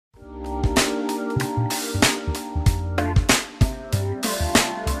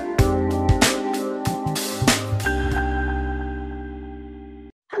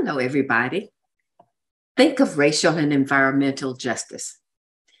Hello, everybody. Think of racial and environmental justice.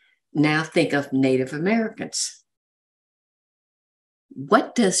 Now think of Native Americans.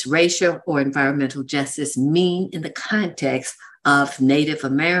 What does racial or environmental justice mean in the context of Native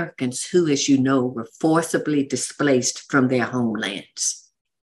Americans who, as you know, were forcibly displaced from their homelands?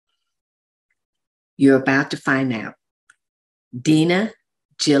 You're about to find out. Dina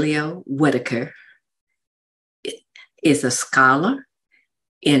Gilio-Whitaker is a scholar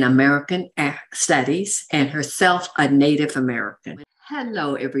in American Studies and herself a Native American.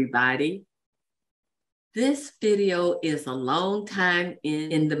 Hello, everybody. This video is a long time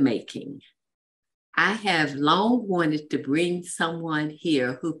in the making. I have long wanted to bring someone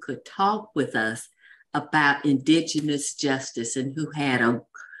here who could talk with us about Indigenous justice and who had a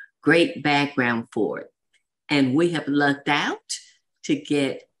great background for it. And we have lucked out to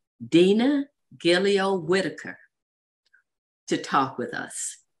get Dina Gilio-Whitaker to talk with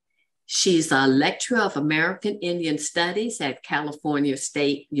us. She's a lecturer of American Indian Studies at California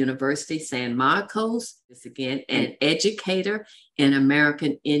State University, San Marcos. This again, an educator in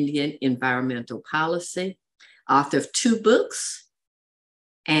American Indian environmental policy, author of 2 books,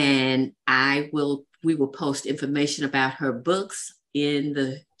 and we will post information about her books in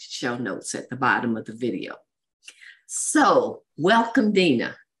the show notes at the bottom of the video. So, welcome,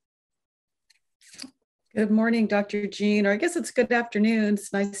 Dina. Good morning, Dr. Jean, or I guess it's good afternoon.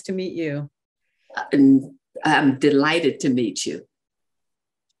 It's nice to meet you. I'm delighted to meet you.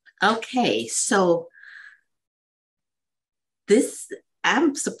 Okay, so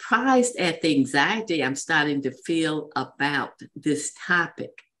I'm surprised at the anxiety I'm starting to feel about this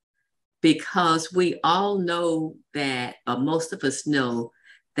topic, because we all know that, or most of us know,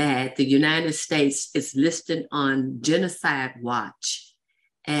 that the United States is listed on Genocide Watch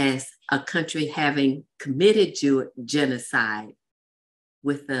as a country having committed genocide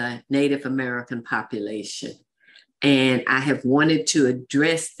with the Native American population. And I have wanted to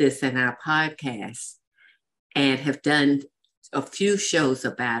address this in our podcast and have done a few shows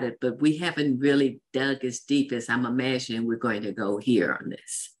about it, but we haven't really dug as deep as I'm imagining we're going to go here on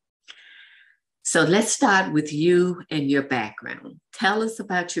this. So let's start with you and your background. Tell us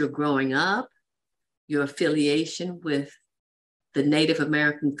about your growing up, your affiliation with the Native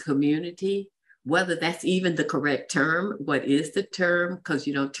American community, whether that's even the correct term. What is the term? Because,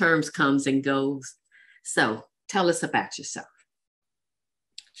 you know, terms comes and goes. So tell us about yourself.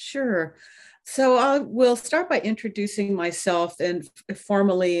 Sure. So I will start by introducing myself and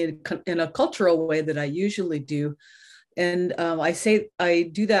formally in a cultural way that I usually do. And I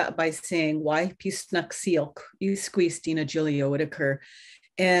do that by saying, why pisnak siok, isquis Dina Gilio-Whitaker.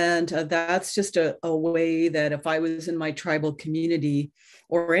 And that's just a way that if I was in my tribal community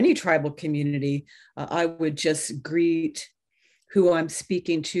or any tribal community, I would just greet who I'm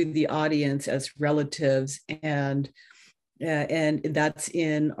speaking to the audience as relatives. And that's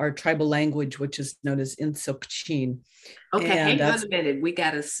in our tribal language, which is known as Insukchin. Okay, hang on a minute. We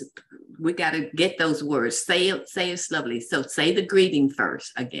gotta get those words. Say it slowly. So say the greeting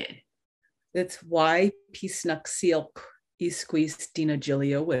first again. It's why pisnak siok. Isquis Dina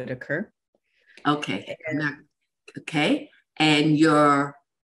Gilio-Whitaker. Okay. Okay. And your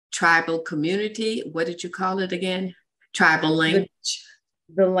tribal community, what did you call it again? Tribal language?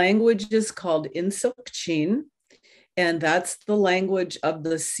 The language is called Insukchin, and that's the language of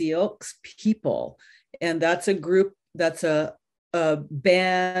the Sioux people. And that's a group, that's a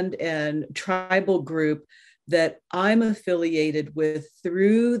band and tribal group that I'm affiliated with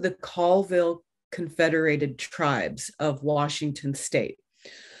through the Colville Confederated Tribes of Washington State.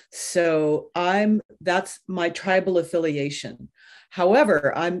 So that's my tribal affiliation.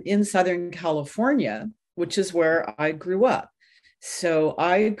 However, I'm in Southern California, which is where I grew up. So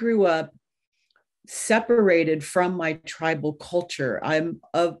I grew up separated from my tribal culture. I'm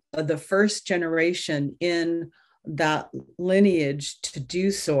of the first generation in that lineage to do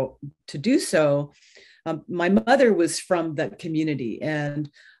so. My mother was from that community, and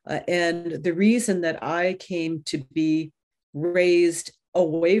the reason that I came to be raised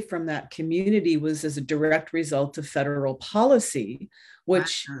away from that community was as a direct result of federal policy,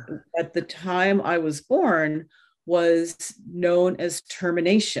 which at the time I was born was known as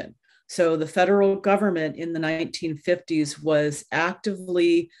termination. So the federal government in the 1950s was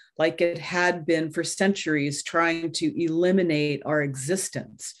actively, like it had been for centuries, trying to eliminate our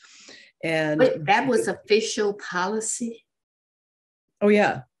existence. And but that was official policy? Oh,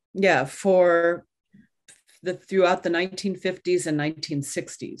 yeah. Yeah, throughout the 1950s and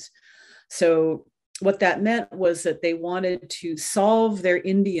 1960s. So what that meant was that they wanted to solve their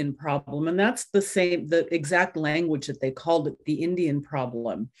Indian problem. And that's the exact language that they called it, the Indian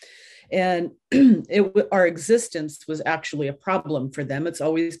problem. And our existence was actually a problem for them. It's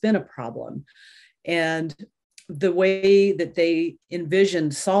always been a problem. And the way that they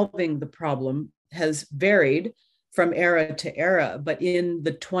envisioned solving the problem has varied from era to era. But in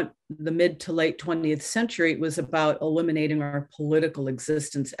the mid to late 20th century, it was about eliminating our political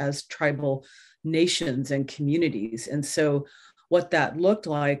existence as tribal nations and communities. And so what that looked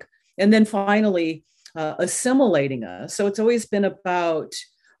like, and then finally assimilating us. So it's always been about,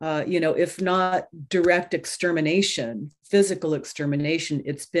 if not direct extermination, physical extermination,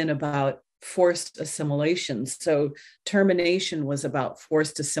 it's been about forced assimilation. So termination was about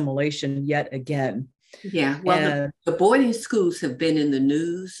forced assimilation yet again. Yeah, well, the boarding schools have been in the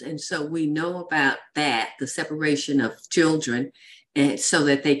news, and so we know about that, the separation of children, and so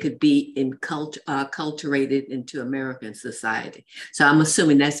that they could be acculturated into American society. So I'm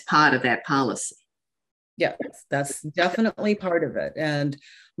assuming that's part of that policy. Yeah, that's definitely part of it. And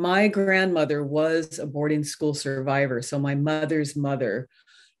my grandmother was a boarding school survivor. So my mother's mother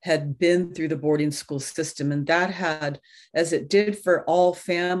had been through the boarding school system, and that had, as it did for all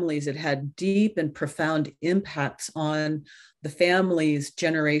families, it had deep and profound impacts on the families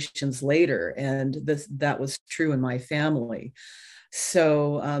generations later. And that was true in my family.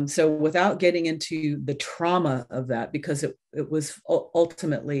 So without getting into the trauma of that, because it was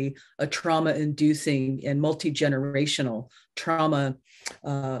ultimately a trauma-inducing and multi-generational trauma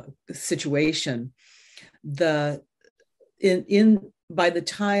situation, by the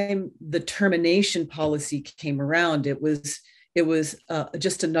time the termination policy came around, it was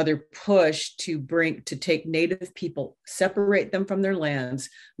just another push to take Native people, separate them from their lands,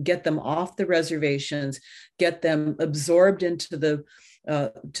 get them off the reservations, get them absorbed into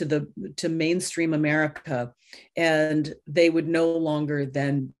to mainstream America, and they would no longer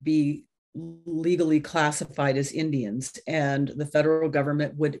then be legally classified as Indians, and the federal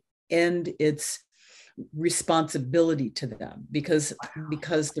government would end its responsibility to them, because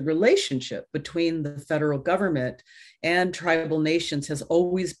the relationship between the federal government and tribal nations has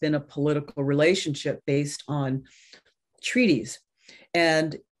always been a political relationship based on treaties,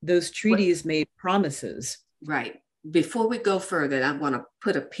 and those treaties made promises. Right. Before we go further, I want to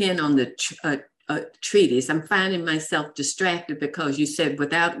put a pin on the treaties. I'm finding myself distracted because you said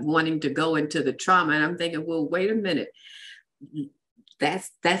without wanting to go into the trauma, and I'm thinking, well, wait a minute.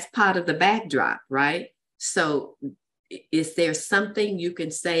 That's part of the backdrop, right? So is there something you can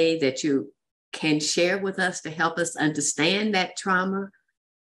say that you can share with us to help us understand that trauma?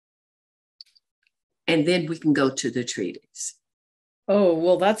 And then we can go to the treaties. Oh,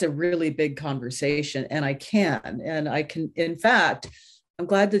 well, that's a really big conversation, and I can. In fact, I'm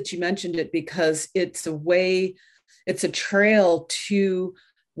glad that you mentioned it, because it's a trail to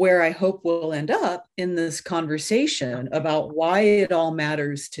where I hope we'll end up in this conversation about why it all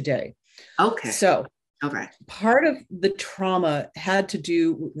matters today. Okay. So, all right. Part of the trauma had to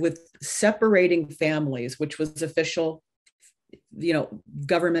do with separating families, which was official,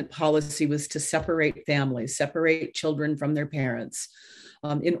 government policy was to separate families, separate children from their parents,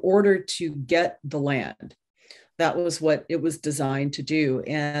 in order to get the land. That was what it was designed to do.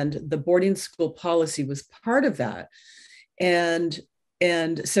 And the boarding school policy was part of that. And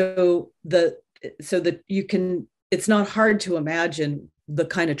so it's not hard to imagine the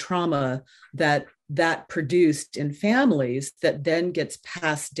kind of trauma that produced in families that then gets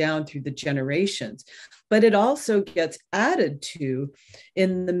passed down through the generations. But it also gets added to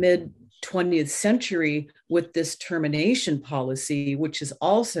in the mid 20th century with this termination policy, which is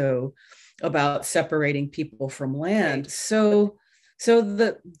also about separating people from land. So in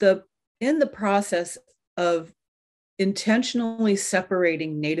the process of intentionally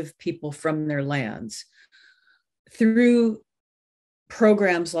separating Native people from their lands through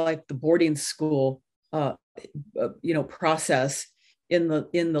programs like the boarding school, process in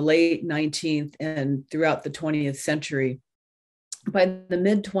the late 19th and throughout the 20th century. By the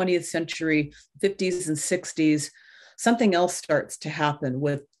mid 20th century, 50s and 60s, something else starts to happen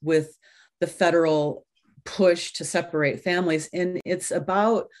with the federal push to separate families, and it's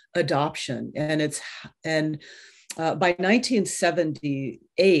about adoption. And by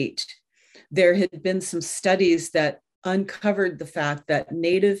 1978, there had been some studies that uncovered the fact that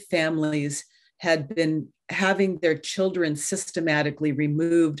Native families had been having their children systematically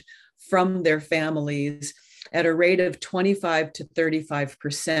removed from their families at a rate of 25 to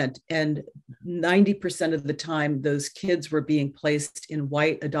 35%. And 90% of the time, those kids were being placed in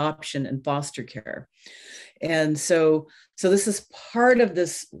white adoption and foster care. And so this is part of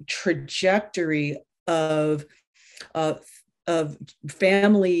this trajectory of uh, of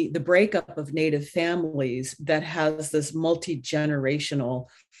family, the breakup of Native families that has this multi-generational,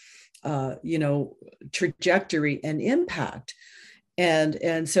 trajectory and impact.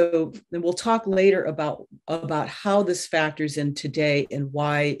 And so we'll talk later about how this factors in today and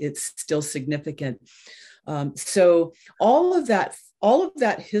why it's still significant. So all of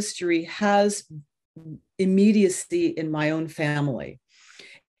that history has immediacy in my own family,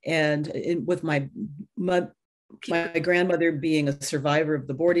 and with my grandmother being a survivor of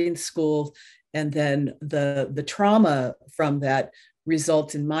the boarding school, and then the trauma from that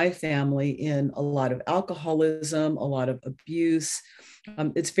results in my family in a lot of alcoholism, a lot of abuse.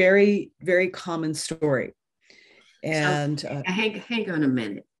 It's very, very common story. And so, hang on a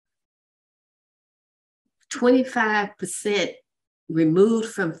minute. 25%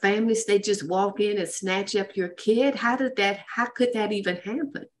 removed from families, they just walk in and snatch up your kid. How could that even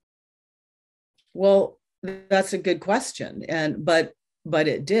happen? Well, that's a good question. But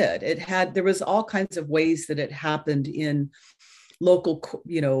it did. There was all kinds of ways that it happened in local,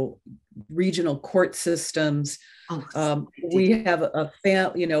 regional court systems. We have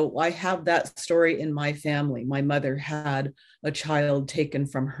I have that story in my family. My mother had a child taken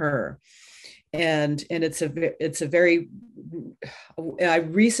from her. And it's a very, I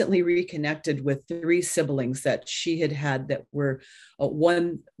recently reconnected with 3 siblings that she had that were,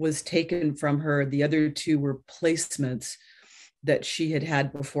 one was taken from her. The other 2 were placements that she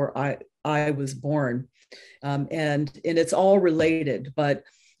had before I was born. And it's all related, but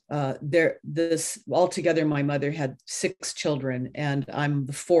altogether, my mother had 6 children, and I'm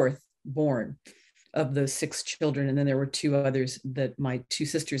the 4th born of those 6 children. And then there were 2 others, that my 2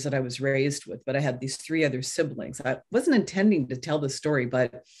 sisters that I was raised with, but I had these 3 other siblings. I wasn't intending to tell the story,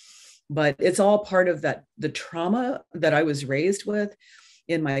 but it's all part of the trauma that I was raised with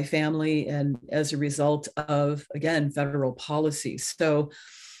in my family, and as a result of, again, federal policy. So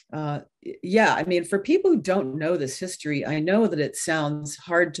for people who don't know this history, I know that it sounds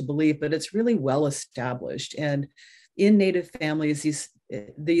hard to believe, but it's really well established. And in Native families,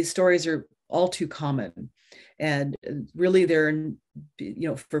 these stories are all too common. And really, they're,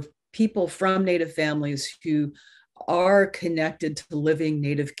 for people from Native families who are connected to living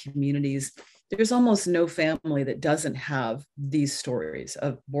Native communities, there's almost no family that doesn't have these stories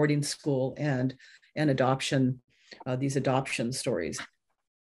of boarding school and adoption, these adoption stories.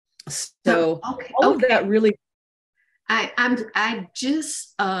 So all of that really.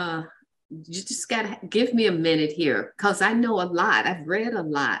 You just gotta give me a minute here, because I know a lot. I've read a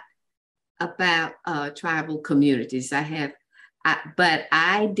lot about tribal communities. But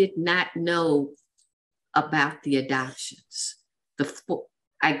I did not know about the adoptions.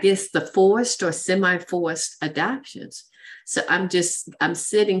 I guess the forced or semi-forced adoptions. So I'm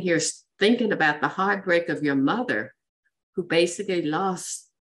sitting here thinking about the heartbreak of your mother, who basically lost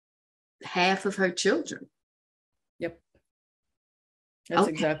half of her children. Yep. That's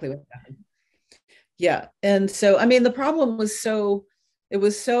exactly what happened. Yeah. And so, the problem was so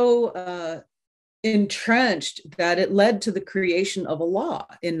entrenched that it led to the creation of a law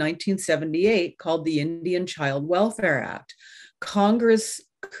in 1978 called the Indian Child Welfare Act. Congress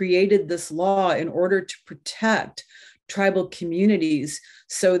created this law in order to protect tribal communities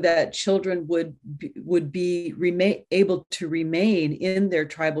so that children would be able to remain in their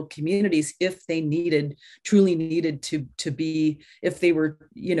tribal communities if they truly needed to be, if they were,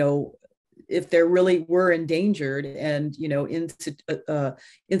 if they really were endangered and,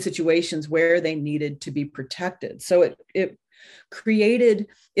 in situations where they needed to be protected. So it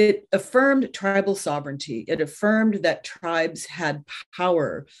affirmed tribal sovereignty. It affirmed that tribes had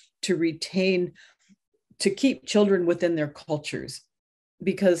power to keep children within their cultures,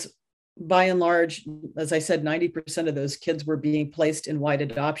 because by and large, as I said, 90% of those kids were being placed in white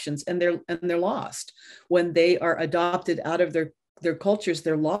adoptions, and they're lost. When they are adopted out of their cultures,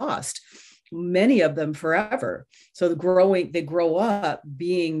 they're lost, many of them forever. So they grow up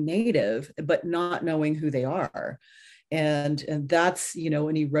being Native, but not knowing who they are. And that's,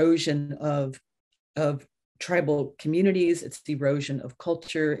 an erosion of tribal communities. It's the erosion of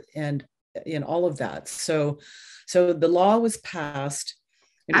culture and in all of that. So the law was passed.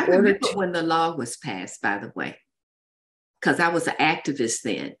 I remember when the law was passed, by the way, because I was an activist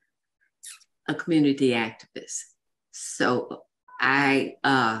then, a community activist. So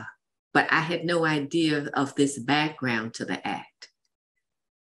but I had no idea of this background to the act.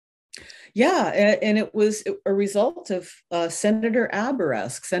 Yeah, and it was a result of Senator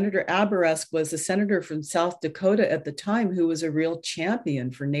Aberesk. Senator Aberesk was a senator from South Dakota at the time who was a real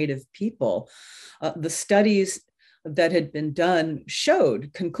champion for Native people. The studies that had been done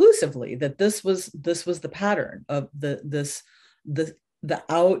showed conclusively that this was the pattern of the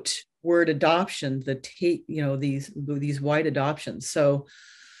outward adoption, these white adoptions. So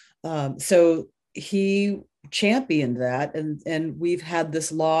he championed that, and we've had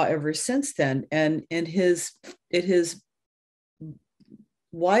this law ever since then. And it is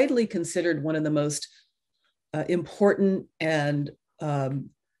widely considered one of the most important and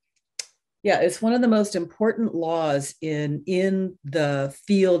it's one of the most important laws in the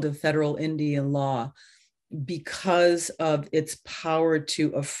field of federal Indian law because of its power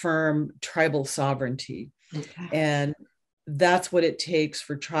to affirm tribal sovereignty. Okay. And that's what it takes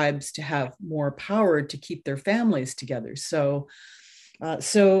for tribes to have more power to keep their families together. So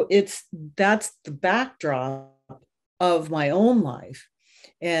that's the backdrop of my own life,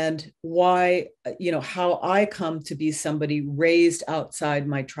 and why, how I come to be somebody raised outside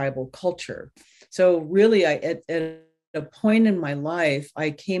my tribal culture. So really, at a point in my life,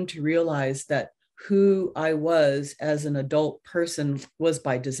 I came to realize that who I was as an adult person was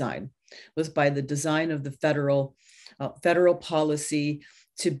by design, was by the design of the federal policy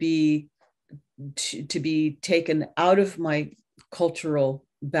to be taken out of my cultural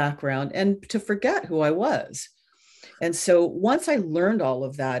background and to forget who I was. And so once I learned all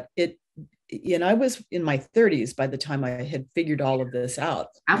of that, I was in my 30s by the time I had figured all of this out.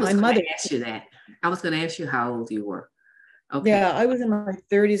 I was going to ask you that. I was going to ask you how old you were. Okay. Yeah, I was in my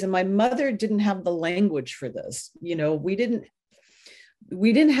 30s, and my mother didn't have the language for this. We didn't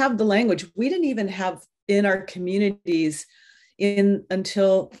have the language. We didn't even have in our communities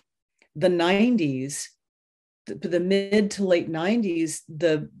until the 90s, the mid to late 90s,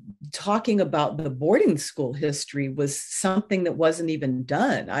 the talking about the boarding school history was something that wasn't even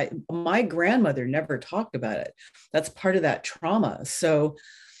done. My grandmother never talked about it. That's part of that trauma. So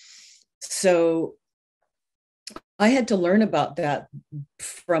I had to learn about that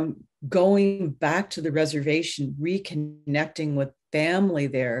from going back to the reservation, reconnecting with family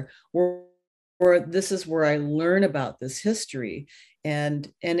there, or this is where I learn about this history.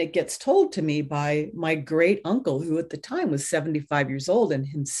 And it gets told to me by my great uncle, who at the time was 75 years old and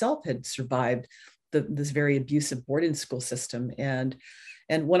himself had survived this very abusive boarding school system. And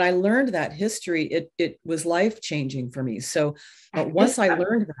when I learned that history, it was life-changing for me. So once I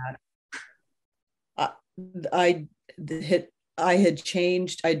learned that, I had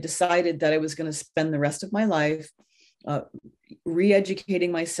changed. I decided that I was going to spend the rest of my life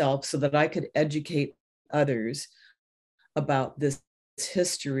re-educating myself so that I could educate others about this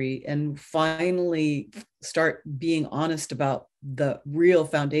history and finally start being honest about the real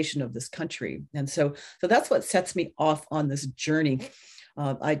foundation of this country. And so that's what sets me off on this journey.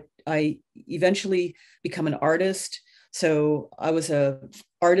 I eventually become an artist. So I was an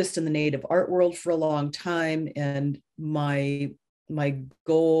artist in the native art world for a long time, and my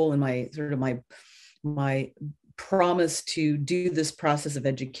goal and my promise to do this process of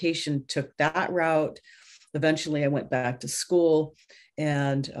education took that route. Eventually, I went back to school,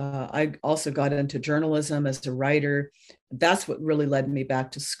 and I also got into journalism as a writer. That's what really led me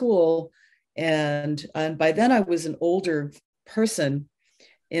back to school. And by then, I was an older person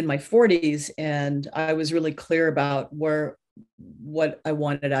in my 40s, and I was really clear about what I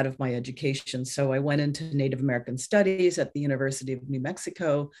wanted out of my education. So I went into Native American Studies at the University of New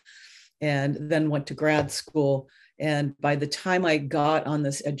Mexico, and then went to grad school. And by the time I got on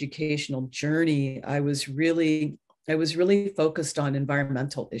this educational journey, I was really focused on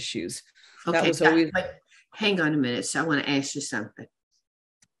environmental issues. Okay, that was always. Hang on a minute. So I want to ask you something.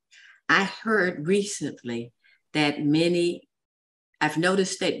 I heard recently that I've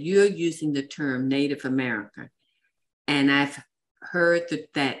noticed that you're using the term Native American, and I've heard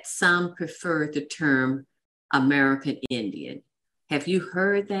that some prefer the term American Indian. Have you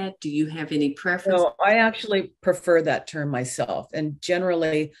heard that? Do you have any preference? No, I actually prefer that term myself. And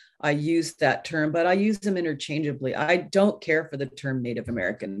generally, I use that term, but I use them interchangeably. I don't care for the term Native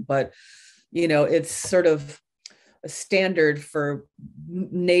American, but it's sort of a standard for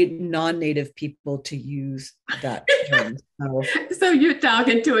non-Native people to use that term. So you're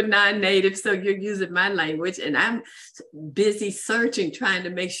talking to a non-Native, so you're using my language, and I'm busy searching, trying to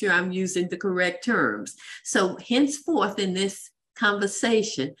make sure I'm using the correct terms. So henceforth in this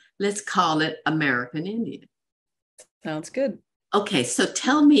conversation, let's call it American Indian. Sounds good. Okay, so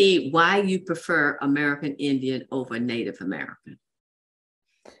tell me why you prefer American Indian over Native American.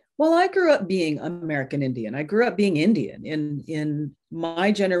 Well, I grew up being American Indian. I grew up being Indian. In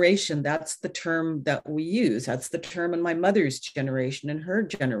my generation, that's the term that we use. That's the term in my mother's generation and her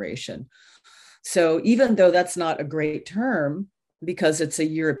generation. So even though that's not a great term because it's a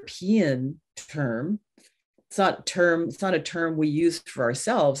European term, it's not a term we used for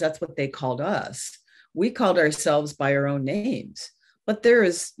ourselves. That's what they called us. We called ourselves by our own names, but there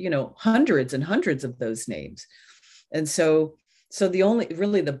is, hundreds and hundreds of those names. And so the only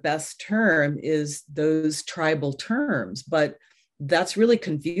really the best term is those tribal terms, but that's really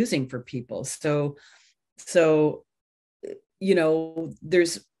confusing for people. So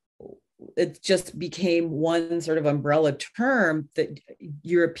there's it just became one sort of umbrella term that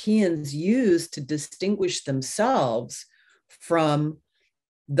Europeans used to distinguish themselves from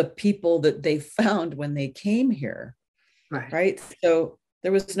the people that they found when they came here. Right. So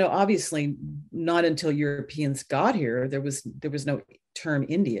there was obviously not until Europeans got here, there was no term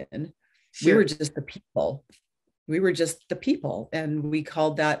Indian. Sure. We were just the people. And we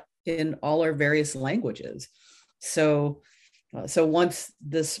called that in all our various languages. So once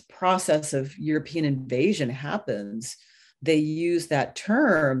this process of European invasion happens, they use that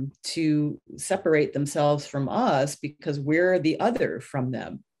term to separate themselves from us because we're the other from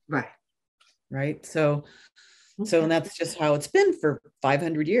them. Right. So and that's just how it's been for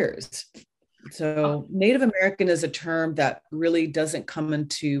 500 years. So Native American is a term that really doesn't come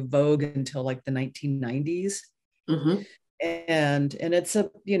into vogue until like the 1990s. Mm-hmm. And it's a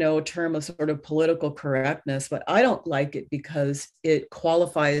term of sort of political correctness, but I don't like it because it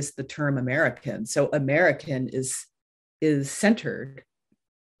qualifies the term American. So American is centered,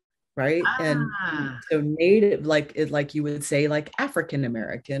 right? And so Native, like you would say, like African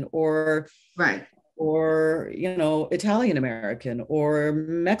American or Italian American or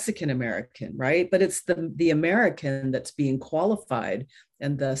Mexican American, right? But it's the American that's being qualified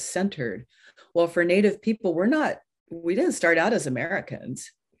and thus centered. Well, for Native people, we didn't start out as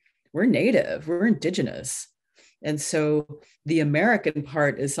Americans. We're Native, we're indigenous. And so the American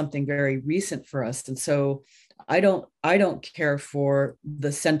part is something very recent for us. And so I don't care for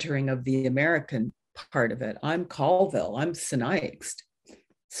the centering of the American part of it. I'm Colville, I'm Sinixt.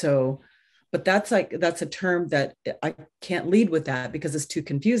 So, but that's a term that I can't lead with that because it's too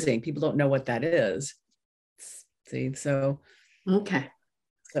confusing. People don't know what that is. See, so. Okay.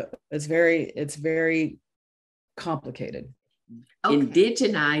 So it's very complicated. Okay.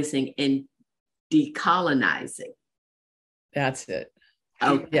 Indigenizing and decolonizing. That's it.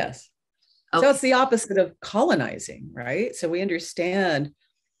 Okay. Yes. Okay. So it's the opposite of colonizing, right? So we understand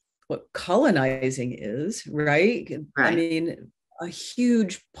what colonizing is, right? I mean, a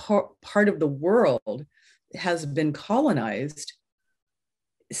huge part of the world has been colonized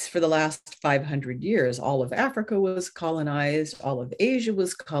for the last 500 years. All of Africa was colonized, all of Asia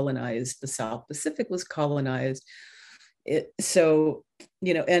was colonized, the South Pacific was colonized. And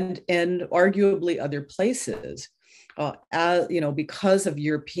arguably other places, because of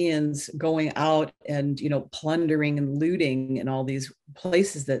Europeans going out and, plundering and looting in all these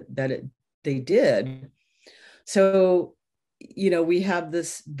places they did. So, we have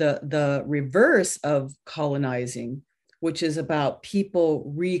the reverse of colonizing, which is about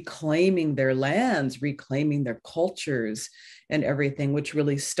people reclaiming their lands, reclaiming their cultures and everything, which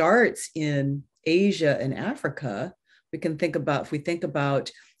really starts in Asia and Africa. If we think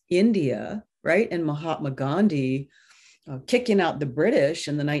about India, right, and Mahatma Gandhi kicking out the British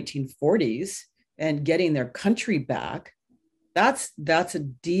in the 1940s and getting their country back, that's a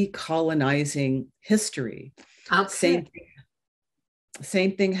decolonizing history. Okay.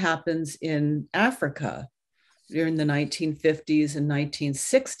 Same thing happens in Africa during the 1950s and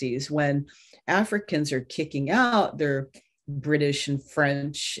 1960s when Africans are kicking out their British and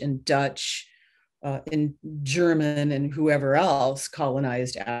French and Dutch and German and whoever else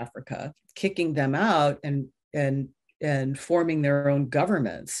colonized Africa, kicking them out and forming their own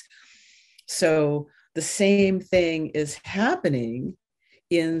governments. So the same thing is happening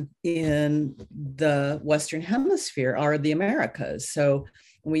in the Western Hemisphere or the Americas. So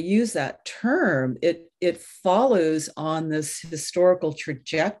when we use that term, it follows on this historical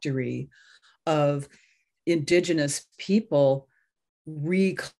trajectory of indigenous people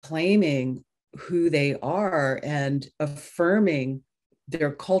reclaiming who they are and affirming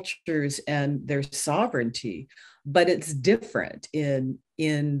their cultures and their sovereignty. But it's different in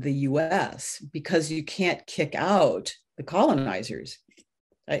the US because you can't kick out the colonizers.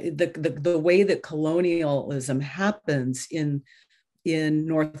 The way that colonialism happens in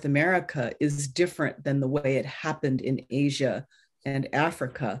North America is different than the way it happened in Asia and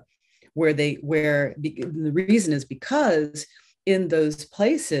Africa, where the reason is because in those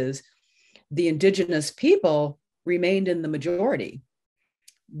places, the indigenous people remained in the majority.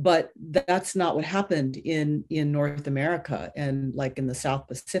 But that's not what happened in North America and like in the South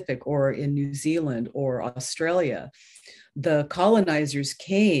Pacific or in New Zealand or Australia. The colonizers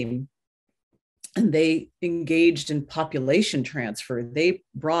came and they engaged in population transfer. They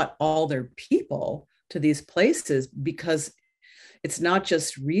brought all their people to these places because it's not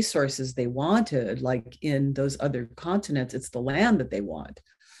just resources they wanted, like in those other continents, it's the land that they want.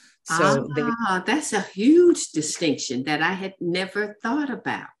 So that's a huge distinction that I had never thought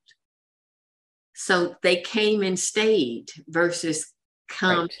about. So they came and stayed versus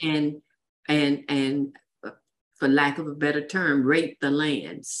come right. and for lack of a better term, rape the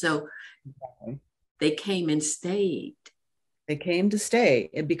land. So Exactly. they came and stayed. They came to stay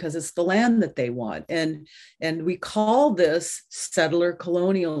because it's the land that they want. And we call this settler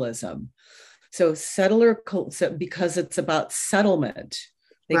colonialism. So because it's about settlement.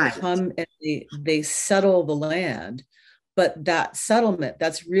 They Right. come and they settle the land. But that settlement,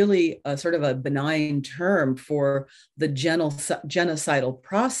 that's really a sort of a benign term for the genocidal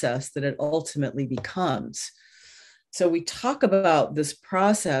process that it ultimately becomes. So we talk about this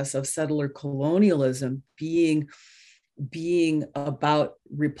process of settler colonialism being about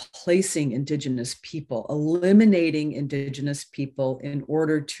replacing Indigenous people, eliminating Indigenous people in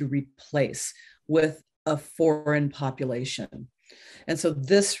order to replace with a foreign population. And so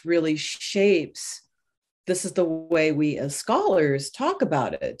this really shapes, this is the way we as scholars talk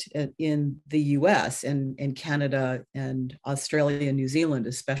about it in the US and in Canada and Australia and New Zealand,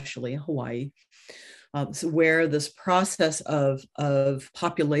 especially Hawaii. So where this process of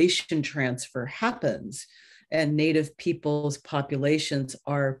population transfer happens and Native people's populations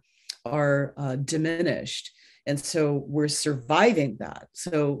are diminished. And so we're surviving that.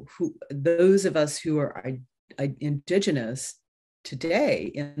 So those of us who are Indigenous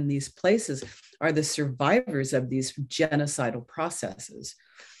today in these places are the survivors of these genocidal processes.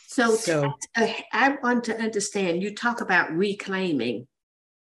 So I want to understand, you talk about reclaiming.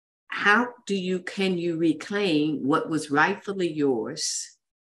 How can you reclaim what was rightfully yours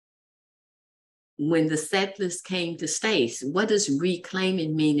when the settlers came to stay? What does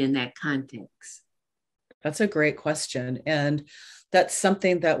reclaiming mean in that context? That's a great question. And that's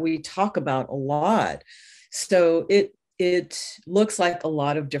something that we talk about a lot. So it looks like a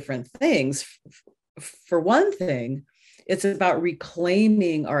lot of different things. For one thing, it's about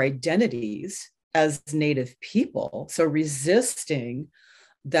reclaiming our identities as Native people. So resisting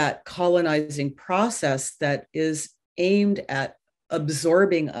that colonizing process that is aimed at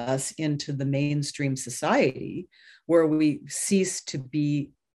absorbing us into the mainstream society, where we cease to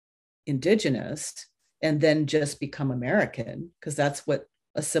be Indigenous and then just become American, because that's what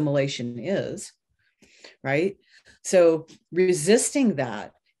assimilation is, right? So resisting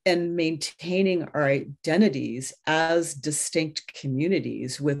that and maintaining our identities as distinct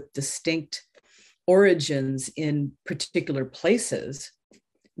communities with distinct origins in particular places,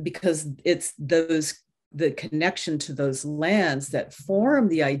 because it's the connection to those lands that form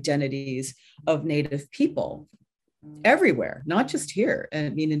the identities of Native people everywhere, not just here. And I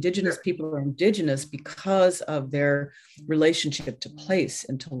mean, Indigenous people are Indigenous because of their relationship to place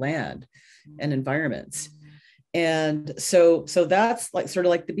and to land and environments. And so that's like sort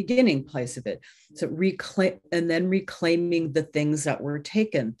of like the beginning place of it. So reclaiming the things that were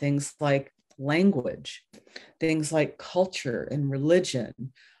taken, things like language, things like culture and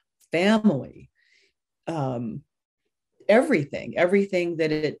religion, family, everything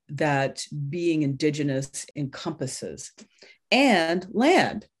that being Indigenous encompasses, and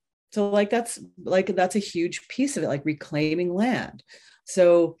land. So that's a huge piece of it, like reclaiming land.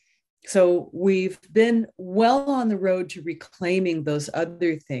 So we've been well on the road to reclaiming those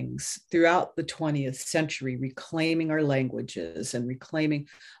other things throughout the 20th century, reclaiming our languages and reclaiming,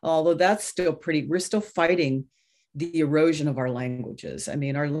 although that's still we're still fighting the erosion of our languages. I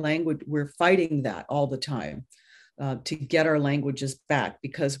mean, our language, we're fighting that all the time to get our languages back,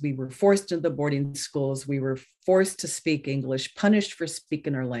 because we were forced into the boarding schools. We were forced to speak English, punished for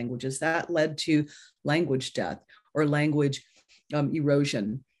speaking our languages. That led to language death or language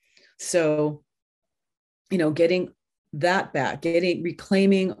erosion. So, getting that back,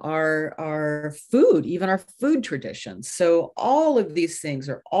 reclaiming our food, even our food traditions. So all of these things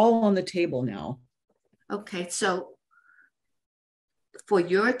are all on the table now. Okay, so for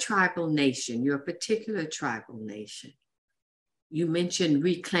your tribal nation, your particular tribal nation, you mentioned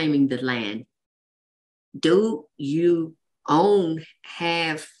reclaiming the land. Do you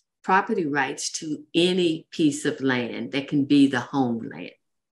have property rights to any piece of land that can be the homeland?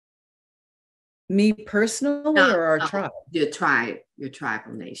 Me personally, or our tribe? Your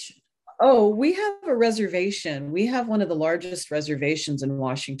tribal nation. Oh, we have a reservation. We have one of the largest reservations in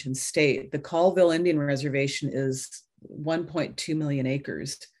Washington State. The Colville Indian Reservation is 1.2 million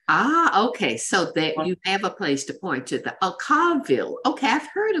acres. Ah, okay. So that you have a place to point to the Colville. Okay, I've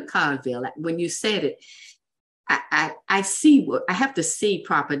heard of Colville. When you said it, I see what I have to see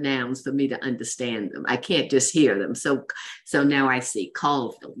proper nouns for me to understand them. I can't just hear them. So now I see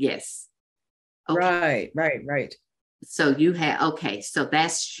Colville. Yes. Okay. Right. So you have okay. So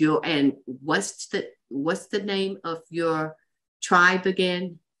that's your and what's the name of your tribe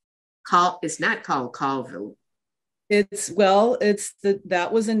again? It's not called Colville. That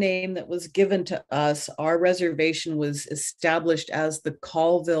was a name that was given to us. Our reservation was established as the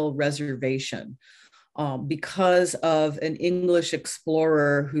Colville Reservation because of an English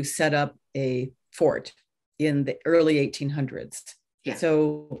explorer who set up a fort in the early 1800s. Yeah.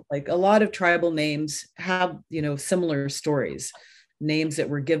 So like a lot of tribal names have, similar stories, names that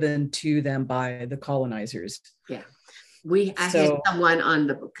were given to them by the colonizers. Yeah. I had someone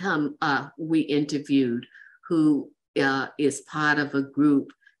on we interviewed who is part of a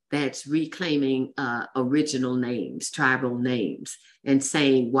group that's reclaiming original names, tribal names, and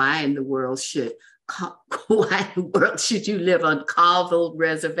saying why in the world should you live on Colville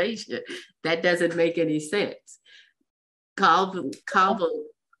Reservation? That doesn't make any sense. Colville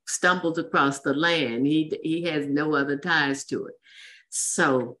stumbled across the land. He has no other ties to it.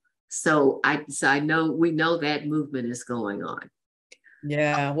 So I know we know that movement is going on.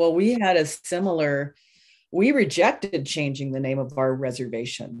 Yeah, well, we rejected changing the name of our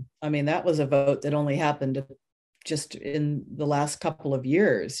reservation. I mean, that was a vote that only happened just in the last couple of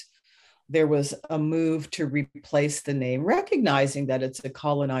years. There was a move to replace the name, recognizing that it's a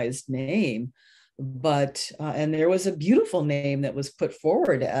colonized name, and there was a beautiful name that was put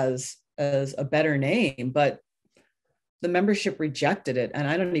forward as a better name, but the membership rejected it, and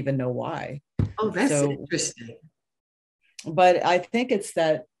I don't even know why. Oh, that's interesting. But I think it's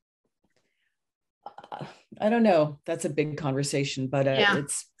that, I don't know, that's a big conversation, but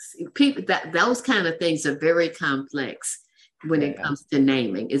it's people those kind of things are very complex when it comes to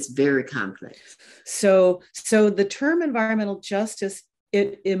naming. It's very complex. So the term environmental justice,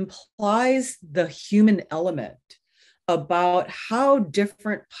 it implies the human element about how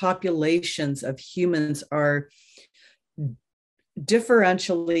different populations of humans are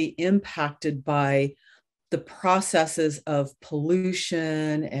differentially impacted by the processes of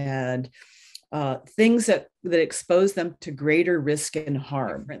pollution and things that expose them to greater risk and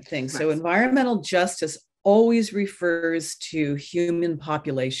harm. Different things. Right. So environmental justice always refers to human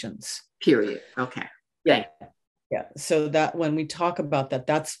populations. Period. Okay. Yeah. So that when we talk about that,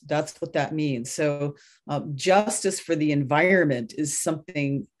 that's what that means. So justice for the environment is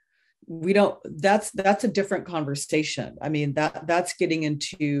something that's a different conversation. I mean, that's getting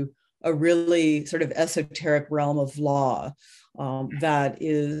into a really sort of esoteric realm of law that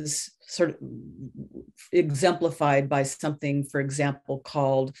is sort of exemplified by something, for example,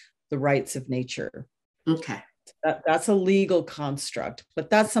 called the rights of nature. Okay. That's a legal construct, but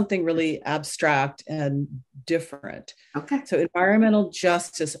that's something really abstract and different. Okay. So environmental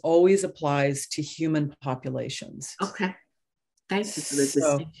justice always applies to human populations. Okay. Thank you for the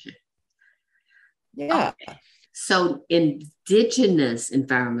distinction. Yeah. Okay. So indigenous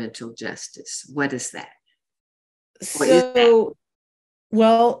environmental justice, what is that? So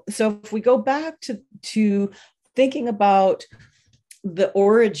if we go back to thinking about the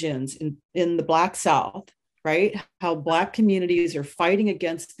origins in the Black South, right? How Black communities are fighting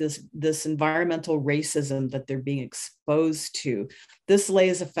against this environmental racism that they're being exposed to. This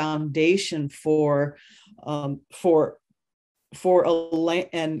lays a foundation for and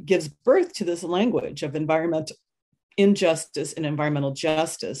gives birth to this language of environmental injustice and environmental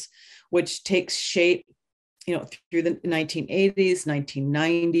justice, which takes shape, through the 1980s,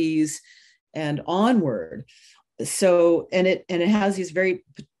 1990s, and onward. So, and it has these very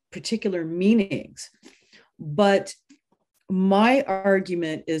particular meanings. But my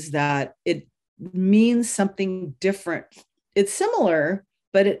argument is that it means something different. It's similar,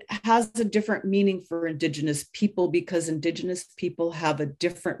 but it has a different meaning for Indigenous people because Indigenous people have a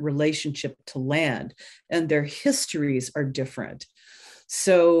different relationship to land and their histories are different.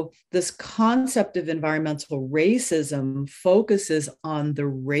 So this concept of environmental racism focuses on the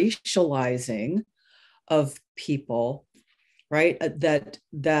racializing of people, right?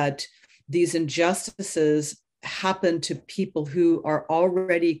 That these injustices happen to people who are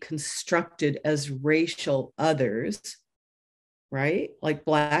already constructed as racial others, right? Like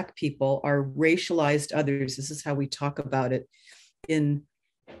Black people are racialized others. This is how we talk about it in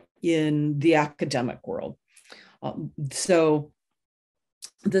the academic world. So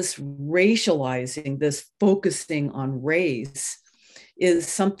this racializing, this focusing on race is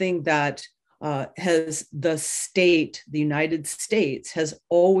something that has the state, the United States, has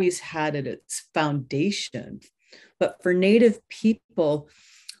always had at its foundation. But for Native people,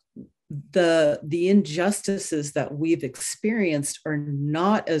 the injustices that we've experienced are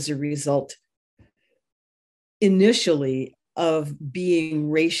not as a result initially of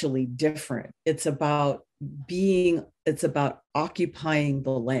being racially different. It's about occupying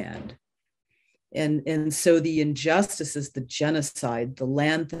the land. And so the injustices, the genocide, the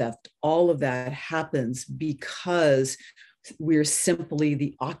land theft, all of that happens because we're simply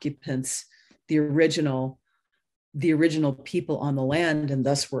the occupants, the original people on the land, and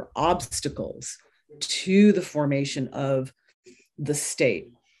thus we're obstacles to the formation of the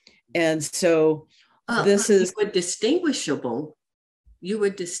state. And so this is you were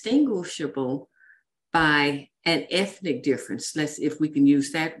distinguishable by an ethnic difference, if we can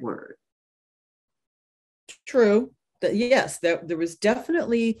use that word. True. That yes, there was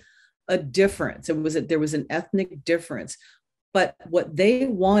definitely a difference. There was an ethnic difference. But what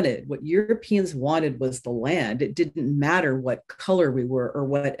Europeans wanted was the land. It didn't matter what color we were or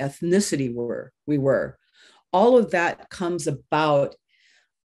what ethnicity we were. All of that comes about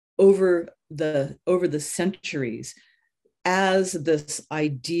over the centuries as this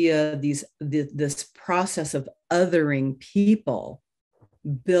idea, this process of othering people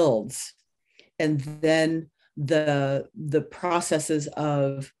builds, and then the processes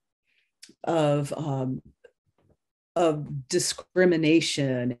of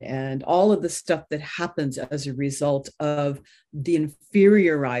discrimination and all of the stuff that happens as a result of the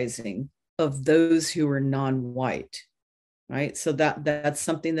inferiorizing of those who are non-white, right? So that's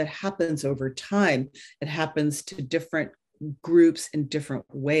something that happens over time. It happens to different groups in different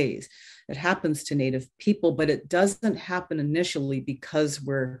ways. It happens to Native people, but it doesn't happen initially because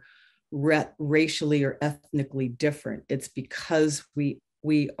we're racially or ethnically different. It's because we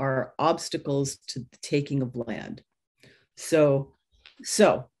are obstacles to the taking of land. So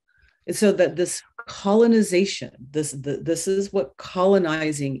that this colonization, this is what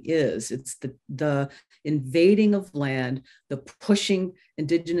colonizing is. It's the invading of land, the pushing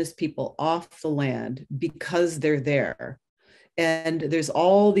indigenous people off the land because they're there. And there's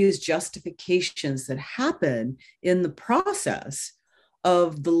all these justifications that happen in the process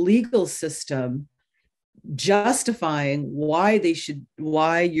of the legal system justifying why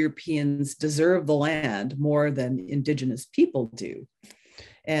Europeans deserve the land more than indigenous people do.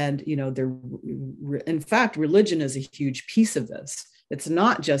 And, in fact, religion is a huge piece of this. It's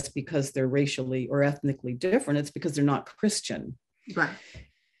not just because they're racially or ethnically different, it's because they're not Christian. Right.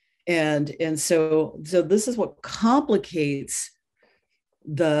 And so this is what complicates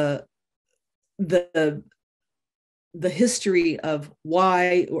the history of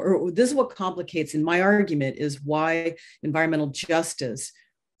why, or this is what complicates, in my argument, is why environmental justice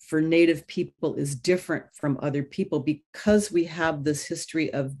for Native people is different from other people, because we have this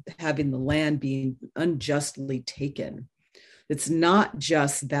history of having the land being unjustly taken. It's not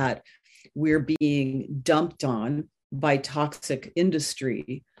just that we're being dumped on by toxic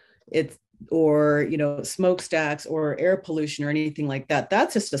industry, or smokestacks or air pollution or anything like that.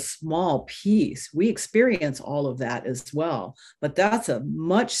 That's just a small piece. We experience all of that as well, but that's a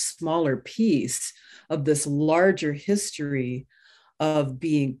much smaller piece of this larger history of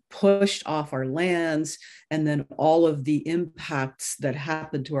being pushed off our lands, and then all of the impacts that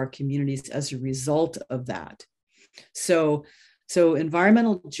happen to our communities as a result of that. So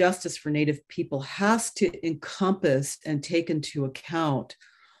environmental justice for Native people has to encompass and take into account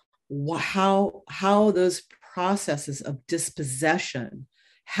how those processes of dispossession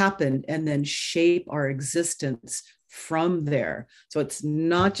happen and then shape our existence from there. So it's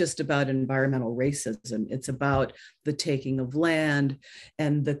not just about environmental racism, it's about the taking of land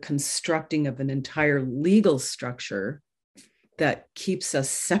and the constructing of an entire legal structure that keeps us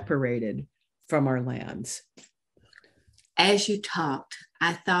separated from our lands. As you talked,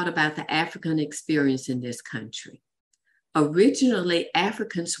 I thought about the African experience in this country. Originally,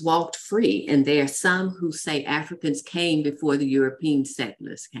 Africans walked free, and there are some who say Africans came before the European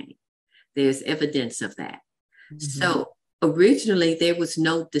settlers came. There's evidence of that. Mm-hmm. So originally, there was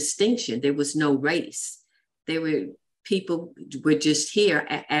no distinction. There was no race. People were just here,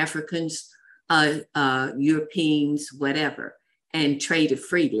 Africans, Europeans, whatever, and traded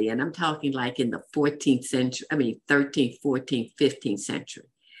freely. And I'm talking like in the 14th century, 13th, 14th, 15th century.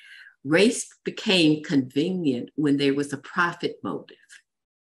 Race became convenient when there was a profit motive.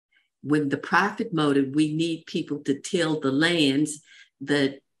 When the profit motive, we need people to till the lands.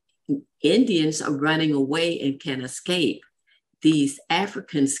 The Indians are running away and can escape. These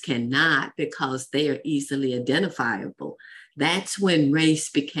Africans cannot, because they are easily identifiable. That's when race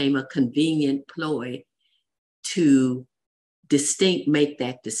became a convenient ploy to make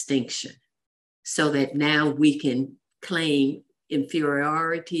that distinction, so that now we can claim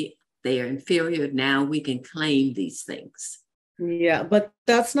inferiority. They are inferior. Now we can claim these things. Yeah, but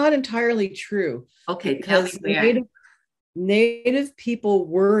that's not entirely true. Okay, because Native people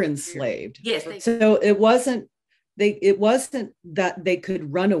were enslaved. Yes. So it wasn't that they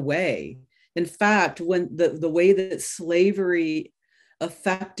could run away. In fact, when the way that slavery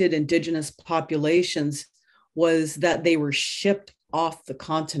affected indigenous populations was that they were shipped off the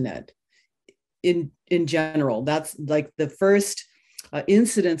continent in general. That's like the first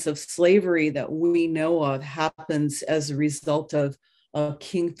incidence of slavery that we know of happens as a result of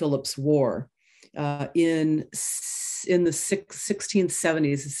King Philip's War in the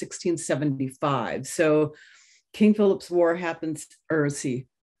 1670s, 1675. So King Philip's War happens, or see,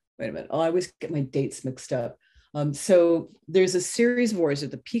 wait a minute, I always get my dates mixed up. So there's a series of wars.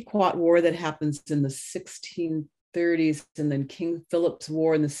 There's the Pequot War that happens in the 1630s, and then King Philip's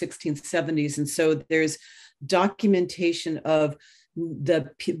War in the 1670s. And so there's documentation of the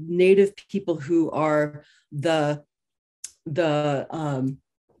Native people who are the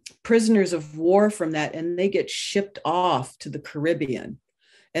prisoners of war from that, and they get shipped off to the Caribbean.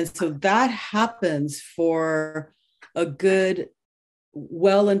 And so that happens for a good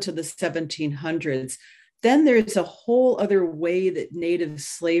well into the 1700s. Then there's a whole other way that Native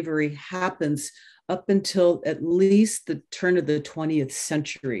slavery happens up until at least the turn of the 20th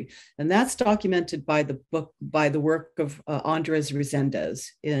century. And that's documented by the work of Andres Resendez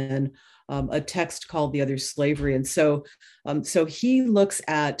in a text called The Other Slavery. And so he looks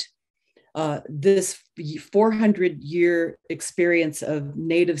at this 400-year experience of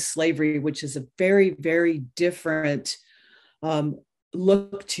Native slavery, which is a very, very different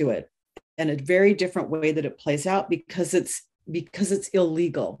look to it, and a very different way that it plays out, because it's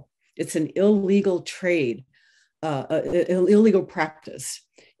illegal. It's an illegal trade, an illegal practice,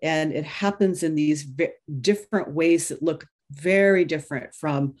 and it happens in these different ways that look very different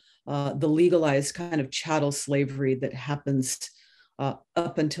from the legalized kind of chattel slavery that happens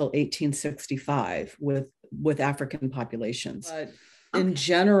up until 1865 with African populations. But in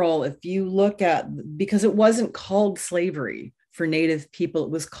general, if you look at, because it wasn't called slavery for Native people, it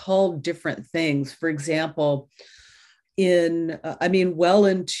was called different things. For example, well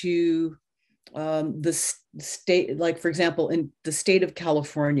into the state, like for example, in the state of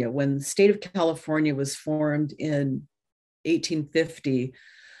California, when the state of California was formed in 1850,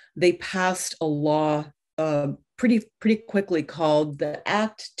 they passed a law pretty quickly called the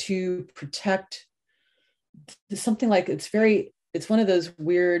Act to Protect, something like, it's one of those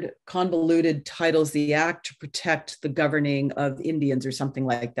weird convoluted titles, the Act to Protect the Governing of Indians or something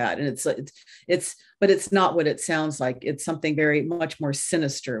like that. And but it's not what it sounds like. It's something very much more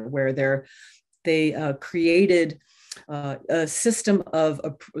sinister, where they created a system of,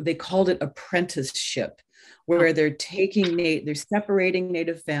 they called it apprenticeship, where they're separating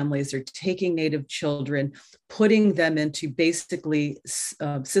Native families, they're taking Native children, putting them into basically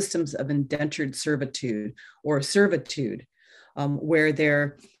systems of indentured servitude or servitude, where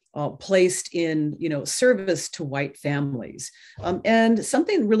they're placed in, service to white families. And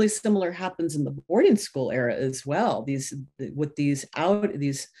something really similar happens in the boarding school era as well. These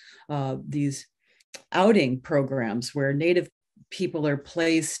outing programs where Native people are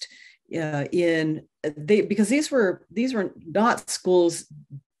placed because these were not schools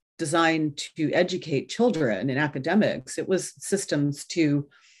designed to educate children in academics. It was systems to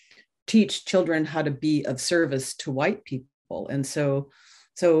teach children how to be of service to white people. And so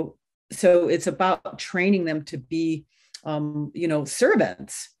it's about training them to be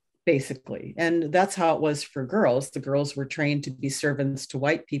servants, basically. And that's how it was for girls. The girls were trained to be servants to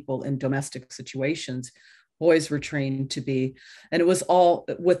white people in domestic situations. Boys were trained to be, and it was all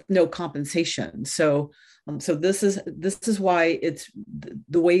with no compensation. So this is why it's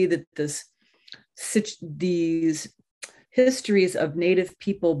the way that these histories of Native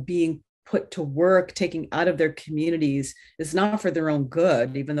people being put to work, taking out of their communities, is not for their own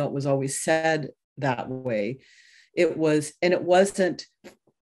good, even though it was always said that way. It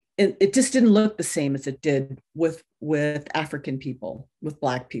just didn't look the same as it did with African people, with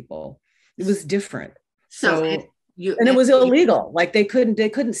Black people. It was different. And it was illegal. Like they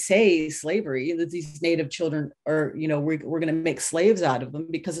couldn't say slavery. These Native children are, we're going to make slaves out of them,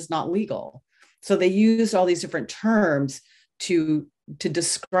 because it's not legal. So they used all these different terms to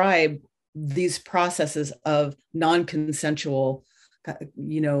describe these processes of non-consensual,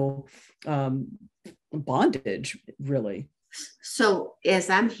 bondage, really. So as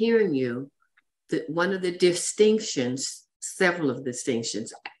I'm hearing you, one of the distinctions several of the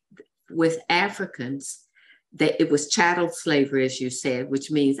distinctions. With Africans, that it was chattel slavery, as you said,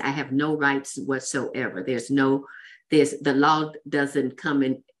 which means I have no rights whatsoever. The law doesn't come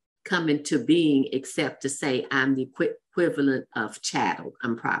into being except to say I'm the equivalent of chattel,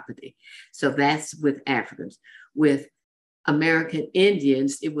 I'm property. So that's with Africans. With American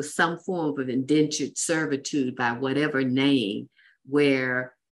Indians, it was some form of indentured servitude by whatever name,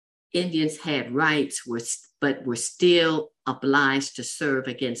 where Indians had rights, but were still obliged to serve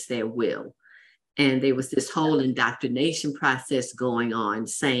against their will. And there was this whole indoctrination process going on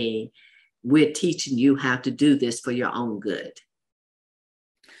saying, we're teaching you how to do this for your own good.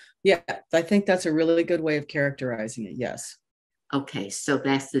 Yeah, I think that's a really good way of characterizing it. Yes. Okay, so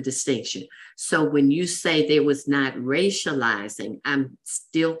that's the distinction. So when you say there was not racializing, I'm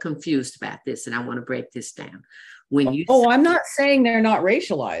still confused about this, and I want to break this down. I'm not saying they're not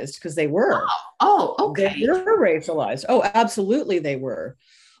racialized, because they were. Okay. They were racialized. Oh, absolutely they were.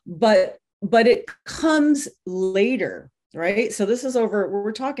 But it comes later, right? So this is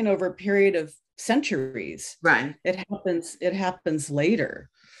we're talking over a period of centuries. Right. It happens later.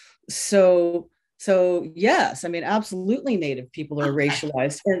 So yes, I mean, absolutely Native people are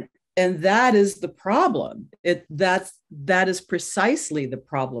racialized. And that is the problem. That is precisely the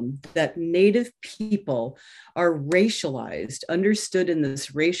problem, that Native people are racialized, understood in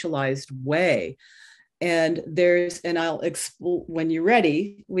this racialized way. And I'll explain when you're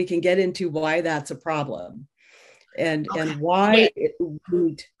ready, we can get into why that's a problem and why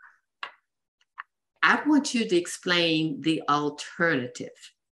I want you to explain the alternative,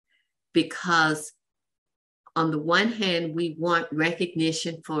 because on the one hand, we want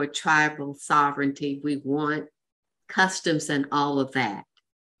recognition for tribal sovereignty. We want customs and all of that.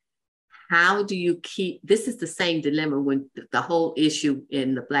 How do you keep, this is the same dilemma when the whole issue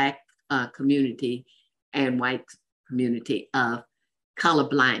in the Black community and white community of color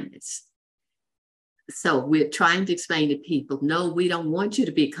blindness. So we're trying to explain to people, no, we don't want you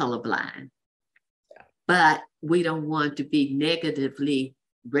to be colorblind, but we don't want to be negatively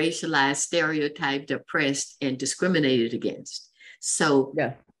racialized, stereotyped, oppressed, and discriminated against. So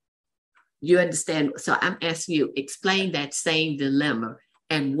you understand. So I'm asking you, explain that same dilemma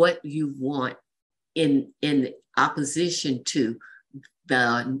and what you want in opposition to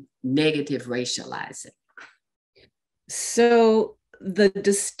the negative racializing. So the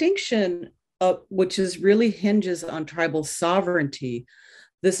distinction which is really hinges on tribal sovereignty,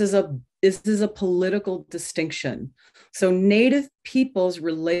 this is a political distinction. So Native people's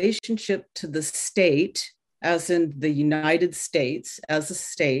relationship to the state, as in the United States as a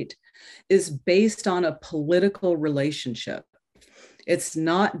state, is based on a political relationship. It's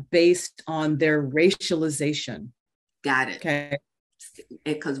not based on their racialization. Got it. Okay.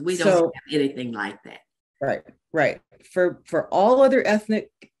 Because we don't have anything like that. Right. For all other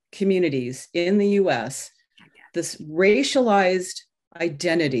ethnic communities in the US, this racialized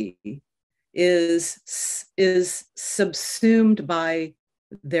identity is subsumed by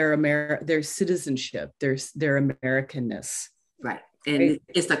their citizenship, their Americanness. Right. And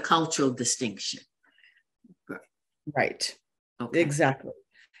it's a cultural distinction. Right. Okay. Exactly.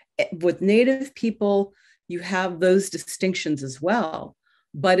 With Native people, you have those distinctions as well,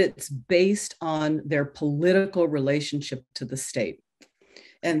 but it's based on their political relationship to the state.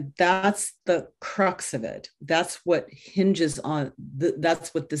 And that's the crux of it. That's what hinges on,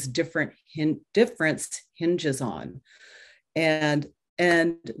 that's what this difference hinges on. And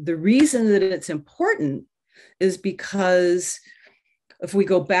the reason that it's important is because if we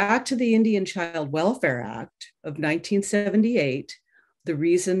go back to the Indian Child Welfare Act of 1978, the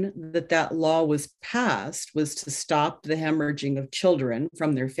reason that law was passed was to stop the hemorrhaging of children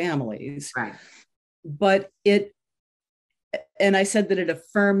from their families. Right. But and I said that it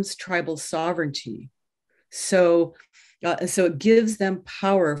affirms tribal sovereignty. So it gives them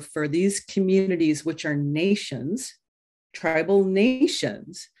power for these communities, which are nations, tribal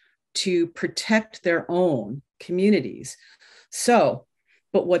nations, to protect their own communities. So,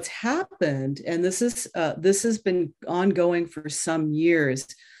 but what's happened, and this has been ongoing for some years,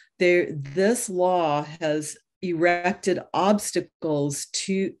 this law has erected obstacles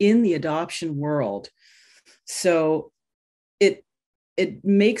in the adoption world. So it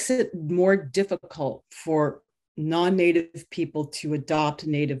makes it more difficult for non-Native people to adopt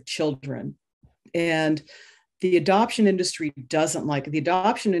Native children. And the adoption industry doesn't like it. The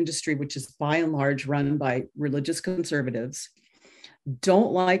adoption industry, which is by and large run by religious conservatives,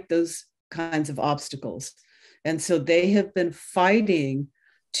 don't like those kinds of obstacles. And so they have been fighting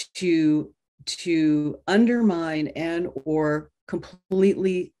to undermine and or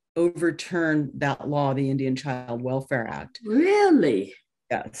completely overturn that law, the Indian Child Welfare Act. Really?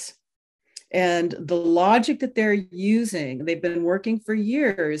 Yes. And the logic that they're using, they've been working for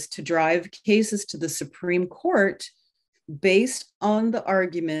years to drive cases to the Supreme Court based on the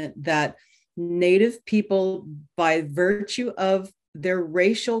argument that Native people, by virtue of their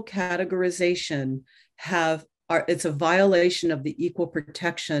racial categorization, it's a violation of the Equal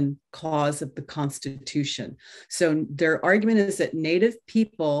Protection Clause of the Constitution. So their argument is that Native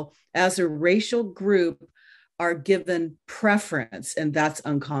people, as a racial group, are given preference, and that's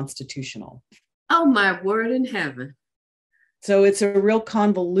unconstitutional. Oh, my word in heaven. So it's a real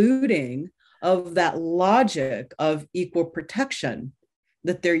convoluting of that logic of equal protection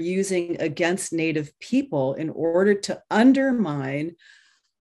that they're using against Native people in order to undermine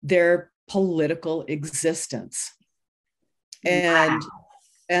their political existence. And, wow.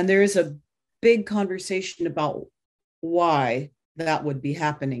 and there's a big conversation about why that would be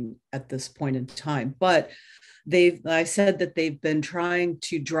happening at this point in time. But I said that they've been trying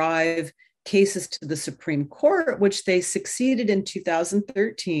to drive cases to the Supreme Court, which they succeeded in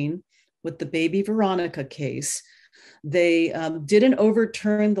 2013 with the Baby Veronica case. They didn't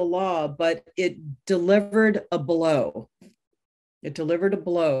overturn the law, but it delivered a blow. It delivered a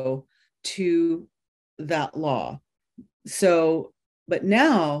blow to that law. So, but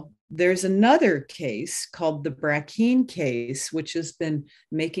now there's another case called the Brackeen case, which has been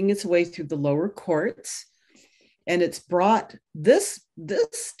making its way through the lower courts. And it's brought this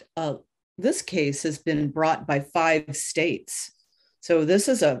case has been brought by 5 states. So this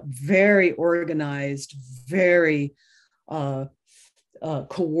is a very organized, very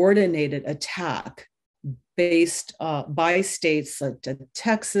coordinated attack based by states like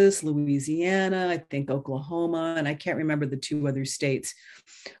Texas, Louisiana, I think Oklahoma, and I can't remember the 2 other states,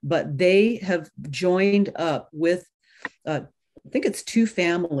 but they have joined up with, I think it's 2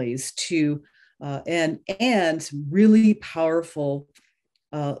 families to, and some really powerful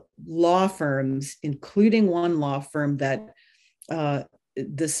law firms, including one law firm that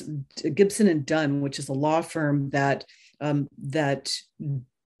this Gibson and Dunn, which is a law firm that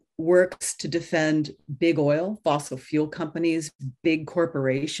works to defend big oil, fossil fuel companies, big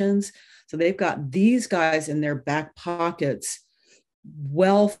corporations. So they've got these guys in their back pockets,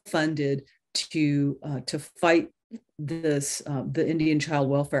 well funded to fight this the Indian Child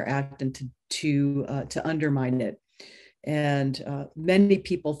Welfare Act and to undermine it. And many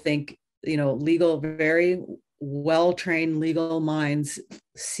people think, very well-trained legal minds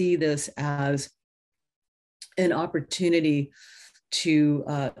see this as an opportunity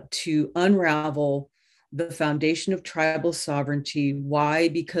to unravel the foundation of tribal sovereignty. Why?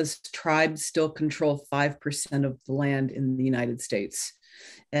 Because tribes still control 5% of the land in the United States.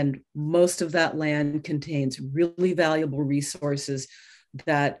 And most of that land contains really valuable resources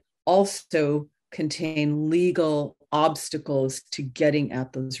that also contain legal obstacles to getting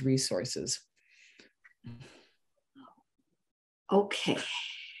at those resources. Okay.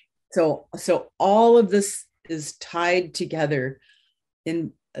 So all of this is tied together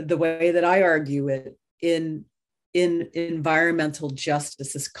in the way that I argue it in environmental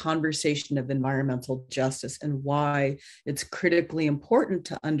justice, this conversation of environmental justice, and why it's critically important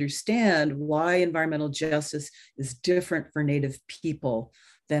to understand why environmental justice is different for Native people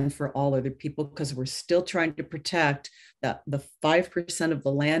than for all other people, because we're still trying to protect that the 5% of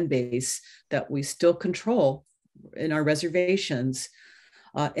the land base that we still control in our reservations.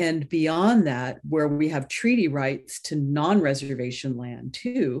 And beyond that, where we have treaty rights to non-reservation land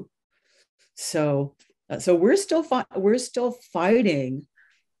too. So we're still fighting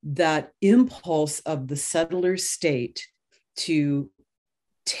that impulse of the settler state to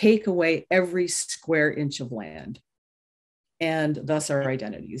take away every square inch of land, and thus our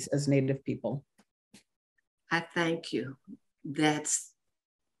identities as Native people. I thank you. That's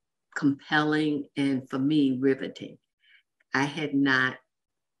compelling and, for me, riveting. I had not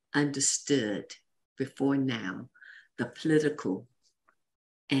understood before now the political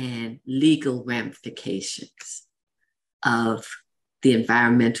and legal ramifications of the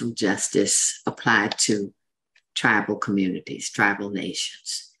environmental justice applied to tribal communities, tribal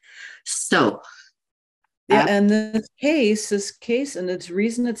nations. So, yeah, and this case, and its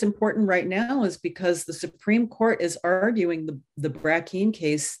reason it's important right now is because the Supreme Court is arguing the Brackeen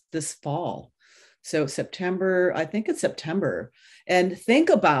case this fall. So September, I think it's September. And think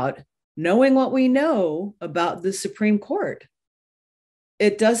about knowing what we know about the Supreme Court.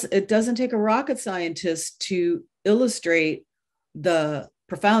 It doesn't take a rocket scientist to illustrate the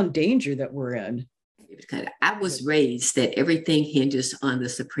profound danger that we're in. I was raised that everything hinges on the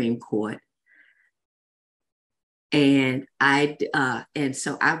Supreme Court. And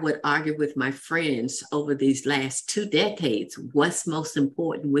so I would argue with my friends over these last 2 decades, what's most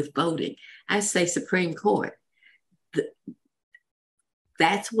important with voting? I say Supreme Court.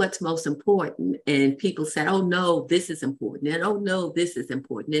 That's what's most important. And people said, oh no, this is important. And oh no, this is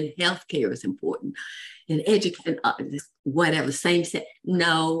important. And healthcare is important. And education, whatever, same set.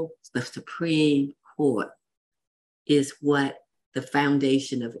 No, the Supreme Court is what the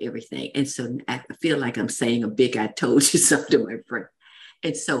foundation of everything. And so I feel like I'm saying a big I told you something, my friend.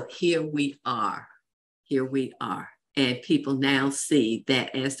 And so here we are. Here we are. And people now see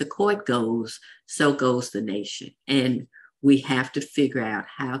that as the court goes, so goes the nation. And we have to figure out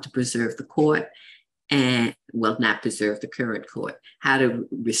how to preserve the court and, well, not preserve the current court, how to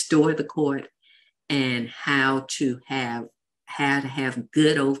restore the court, and how to have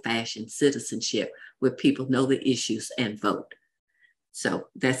good old-fashioned citizenship where people know the issues and vote. So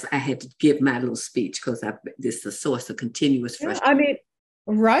I had to give my little speech because this is a source of continuous frustration. I mean,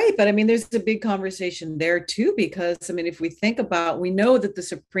 right. But I mean, there's a big conversation there too, because I mean, if we think about, we know that the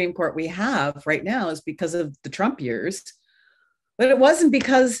Supreme Court we have right now is because of the Trump years, but it wasn't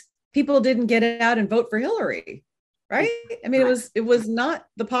because people didn't get out and vote for Hillary, right? I mean, it was not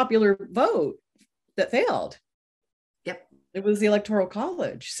the popular vote that failed. Yep. It was the Electoral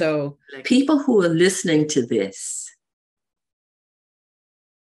College. So people who are listening to this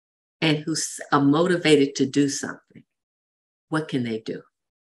and who are motivated to do something, what can they do?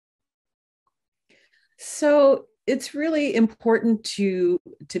 So it's really important to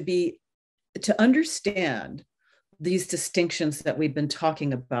understand these distinctions that we've been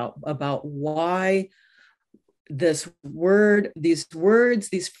talking about why these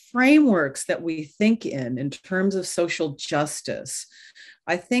frameworks that we think in terms of social justice.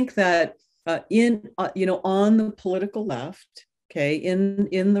 I think that on the political left, okay,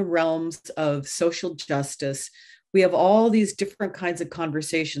 in the realms of social justice, we have all these different kinds of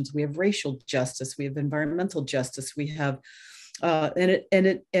conversations. We have racial justice, we have environmental justice, we have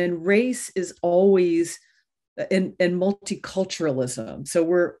and race is always and multiculturalism. So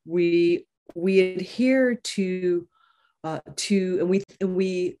we adhere to and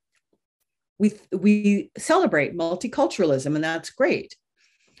we celebrate multiculturalism, and that's great.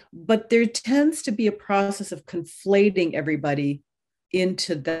 But there tends to be a process of conflating everybody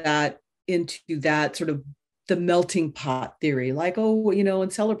into that sort of the melting pot theory, like,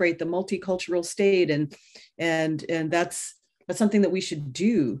 and celebrate the multicultural state, and that's something that we should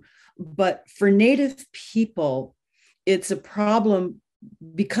do. But for Native people, it's a problem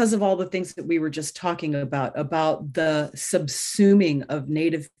because of all the things that we were just talking about the subsuming of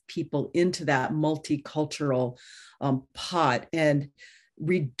Native people into that multicultural pot and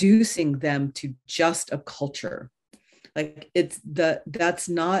reducing them to just a culture. Like that's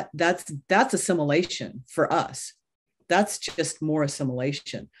assimilation for us. That's just more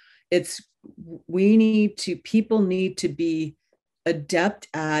assimilation. People need to be adept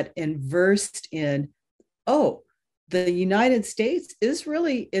at and versed in, the United States is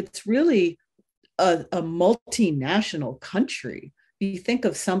really a multinational country. You think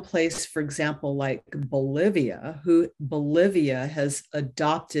of someplace, for example, like Bolivia has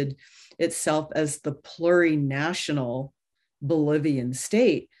adopted itself as the plurinational Bolivian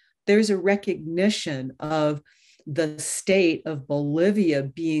state. There's a recognition of the state of Bolivia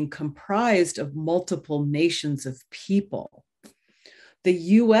being comprised of multiple nations of people. The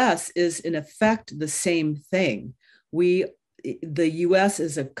US is in effect the same thing. The US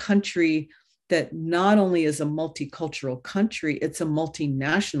is a country that not only is a multicultural country, it's a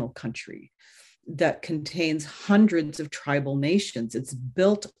multinational country that contains hundreds of tribal nations. It's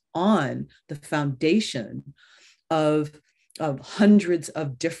built on the foundation of hundreds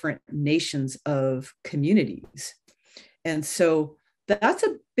of different nations of communities. And so that's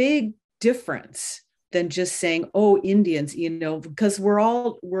a big difference than just saying, Indians, because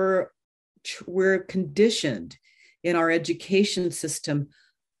we're conditioned in our education system.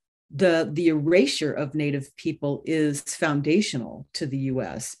 The erasure of Native people is foundational to the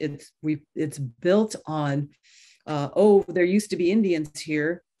US. It's built on, there used to be Indians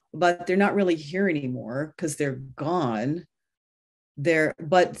here, but they're not really here anymore because they're gone.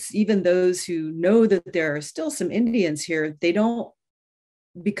 But even those who know that there are still some Indians here, they don't,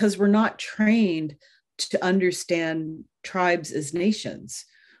 because we're not trained to understand tribes as nations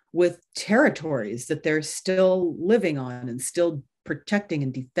with territories that they're still living on and still protecting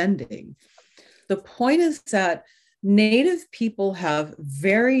and defending. The point is that Native people have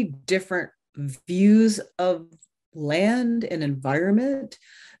very different views of land and environment.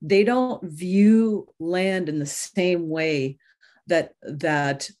 They don't view land in the same way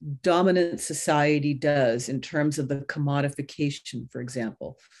that dominant society does in terms of the commodification, for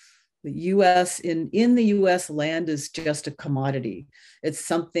example. The US, in the US, land is just a commodity. It's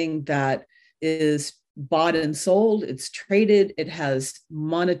something that is bought and sold, it's traded, it has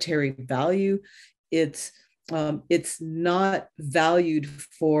monetary value. It's not valued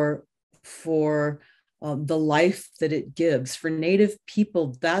for the life that it gives. For Native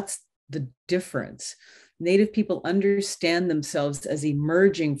people, that's the difference. Native people understand themselves as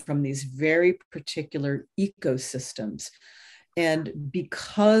emerging from these very particular ecosystems. And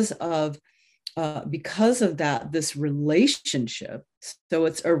because of that, this relationship, so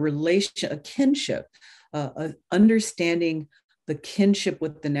it's a kinship, understanding the kinship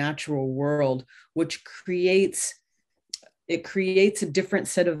with the natural world, which creates a different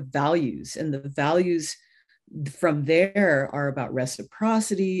set of values. And the values from there are about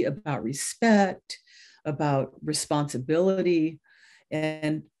reciprocity, about respect, about responsibility.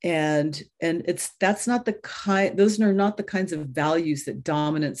 And those are not the kinds of values that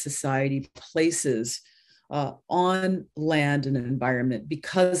dominant society places on land and environment,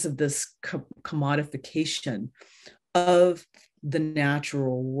 because of this commodification of the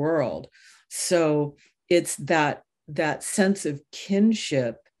natural world. So it's that sense of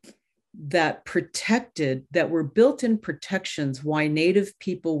kinship that were built-in protections why Native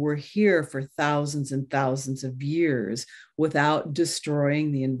people were here for thousands and thousands of years without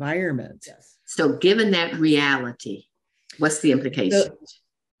destroying the environment. Yes. So given that reality, what's the implication?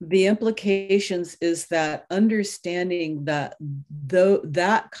 The implications is that understanding that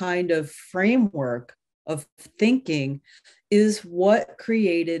that kind of framework of thinking is what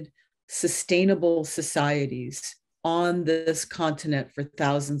created sustainable societies on this continent for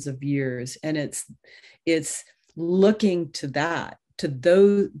thousands of years. And it's looking to that, to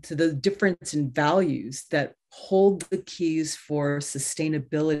the difference in values that hold the keys for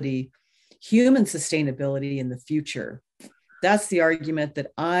sustainability, human sustainability in the future. That's the argument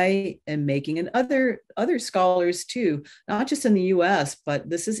that I am making, and other scholars too, not just in the US, but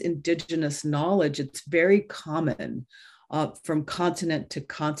this is indigenous knowledge. It's very common from continent to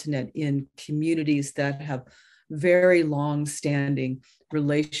continent in communities that have very long-standing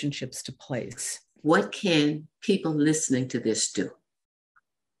relationships to place. What can people listening to this do?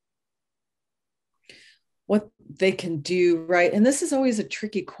 What they can do, right? And this is always a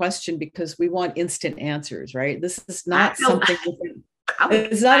tricky question because we want instant answers, right? This is not something.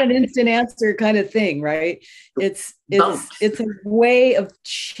 It's not an instant answer kind of thing, right? It's a way of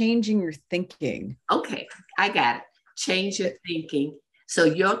changing your thinking. Okay, I got it. Change your thinking. So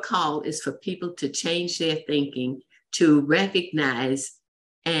your call is for people to change their thinking, to recognize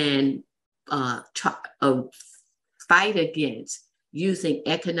and fight against using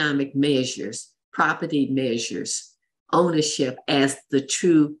economic measures, property measures, ownership as the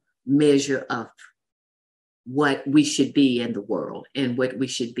true measure of what we should be in the world and what we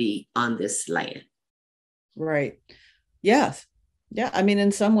should be on this land. Right. Yes. Yeah. I mean,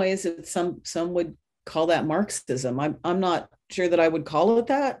 in some ways, it's some would call that Marxism. I'm not sure that I would call it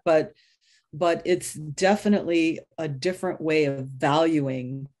that, but it's definitely a different way of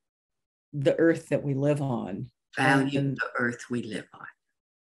valuing the earth that we live on. Value the earth we live on.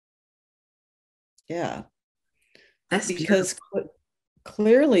 Yeah. That's because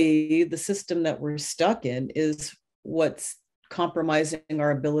clearly the system that we're stuck in is what's compromising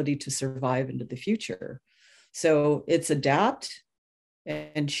our ability to survive into the future. So it's adapt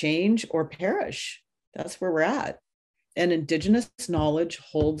and change or perish. That's where we're at. And indigenous knowledge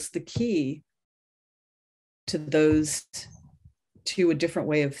holds the key to a different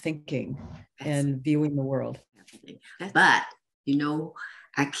way of thinking and viewing the world. But,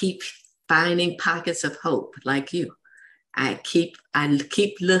 I keep finding pockets of hope like you. I keep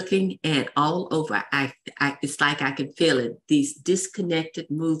looking, and all over, it's like I can feel it, these disconnected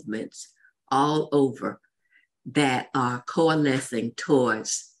movements all over that are coalescing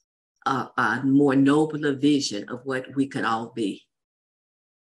towards a more nobler vision of what we could all be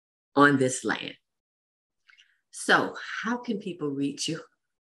on this land. So how can people reach you?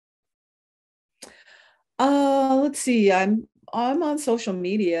 Let's see. I'm on social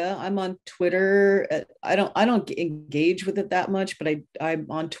media. I'm on Twitter. I don't engage with it that much, but I'm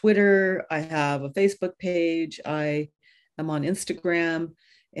on Twitter. I have a Facebook page. I am on Instagram,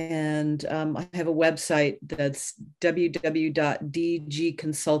 and I have a website that's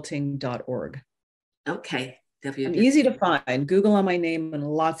www.dgconsulting.org. Okay. I'm easy to find. Google on my name, and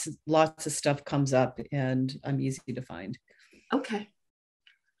lots of stuff comes up, and I'm easy to find. Okay.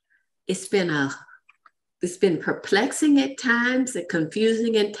 It's been perplexing at times, and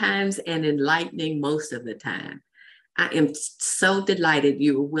confusing at times, and enlightening most of the time. I am so delighted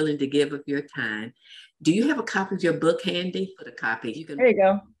you were willing to give of your time. Do you have a copy of your book handy? Put a copy. You can. There you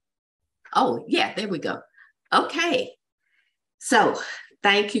go. Oh, yeah, there we go. Okay. So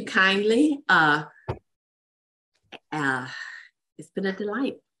thank you kindly. It's been a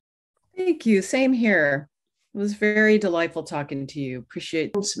delight. Thank you. Same here. It was very delightful talking to you.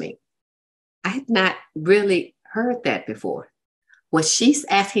 Appreciate me. I had not really heard that before. What she's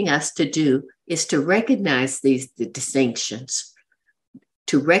asking us to do is to recognize these distinctions,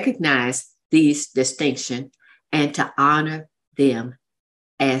 and to honor them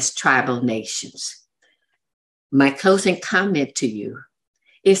as tribal nations. My closing comment to you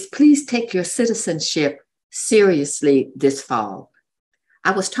is please take your citizenship seriously this fall.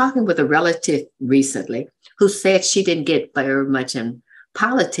 I was talking with a relative recently who said she didn't get very much in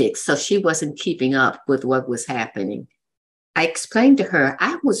politics, so she wasn't keeping up with what was happening. I explained to her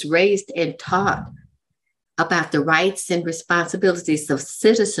I was raised and taught about the rights and responsibilities of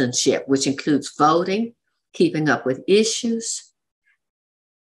citizenship, which includes voting, keeping up with issues,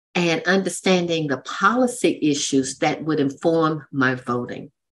 and understanding the policy issues that would inform my voting.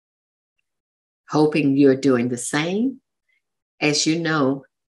 Hoping you're doing the same. As you know,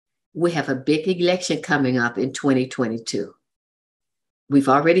 we have a big election coming up in 2022. We've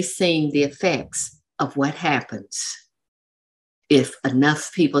already seen the effects of what happens if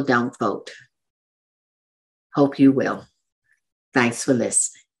enough people don't vote. Hope you will. Thanks for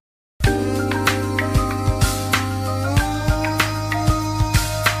listening.